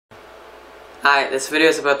Hi, this video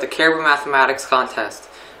is about the Caribou Mathematics Contest.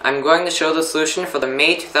 I'm going to show the solution for the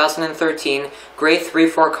May 2013 Grade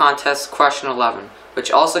 3-4 Contest Question 11,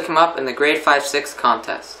 which also came up in the Grade 5-6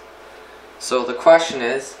 contest. So the question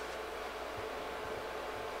is,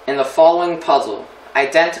 in the following puzzle,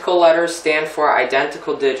 identical letters stand for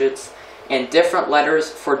identical digits and different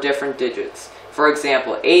letters for different digits. For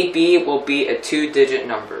example, AB will be a 2-digit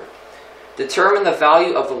number. Determine the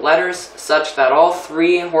value of the letters such that all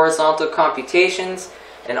 3 horizontal computations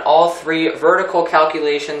and all 3 vertical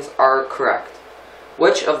calculations are correct.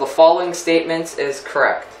 Which of the following statements is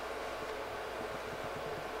correct?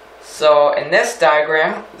 So in this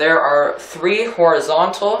diagram, there are 3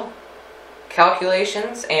 horizontal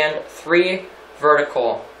calculations and 3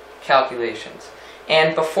 vertical calculations.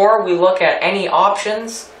 And before we look at any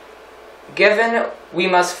options given, we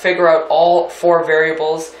must figure out all 4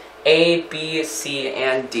 variables A, B, C,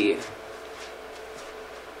 and D.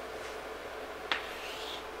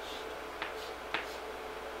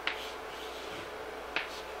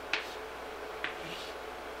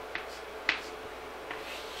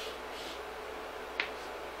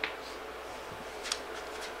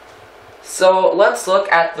 So let's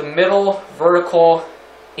look at the middle vertical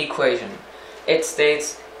equation. It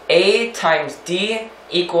states A times D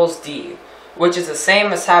equals D, which is the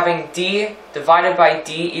same as having D divided by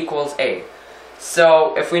D equals A.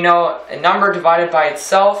 So if we know a number divided by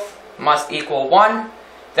itself must equal 1,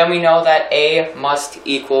 then we know that A must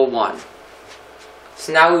equal 1.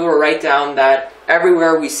 So now we will write down that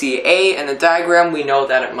everywhere we see A in the diagram, we know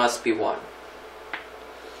that it must be 1.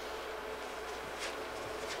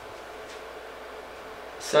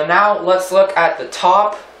 So now let's look at the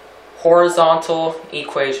top horizontal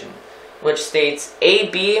equation, which states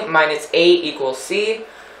AB minus A equals C,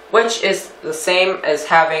 which is the same as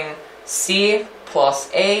having C plus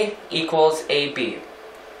A equals AB.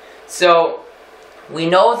 So we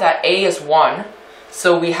know that A is 1,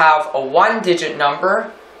 so we have a 1-digit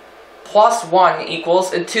number plus 1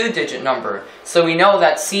 equals a 2-digit number. So we know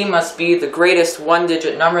that C must be the greatest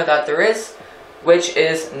 1-digit number that there is, which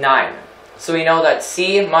is 9. So we know that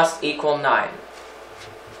C must equal 9.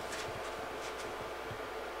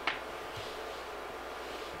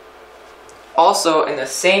 Also, in the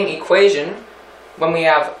same equation, when we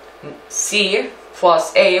have C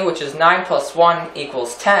plus A, which is 9 plus 1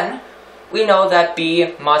 equals 10, we know that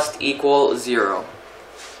B must equal 0.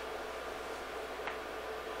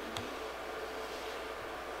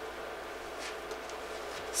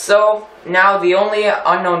 So, now the only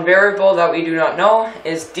unknown variable that we do not know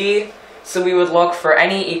is D, so we would look for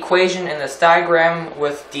any equation in this diagram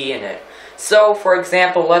with D in it. So, for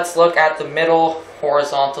example, let's look at the middle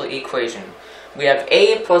horizontal equation. We have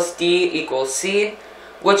A plus D equals C,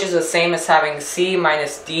 which is the same as having C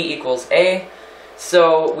minus D equals A.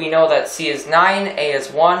 So we know that C is 9, A is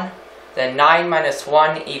 1, then 9 minus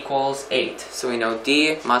 1 equals 8. So we know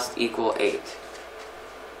D must equal 8.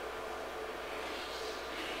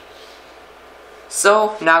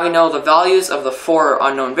 So now we know the values of the 4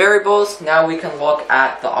 unknown variables. Now we can look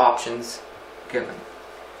at the options given.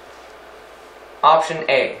 Option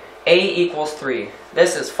A equals 3.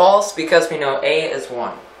 This is false because we know A is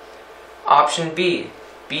 1. Option B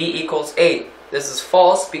equals 8. This is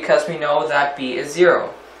false because we know that B is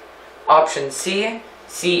 0. Option C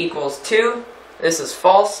equals 2. This is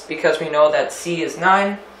false because we know that C is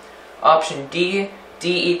 9. Option D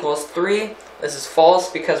equals 3. This is false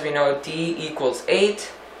because we know D equals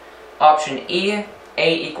 8. Option E,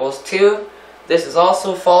 A equals 2. This is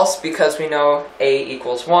also false because we know A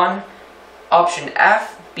equals 1. Option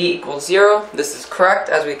F, B equals 0. This is correct,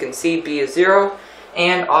 as we can see B is 0.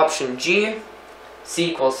 And option G,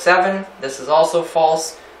 C equals 7. This is also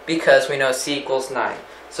false because we know C equals 9.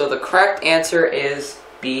 So the correct answer is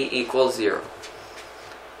B equals 0.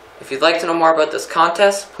 If you'd like to know more about this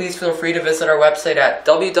contest, please feel free to visit our website at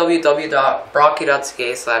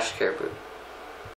www.brocky.ca/caribou.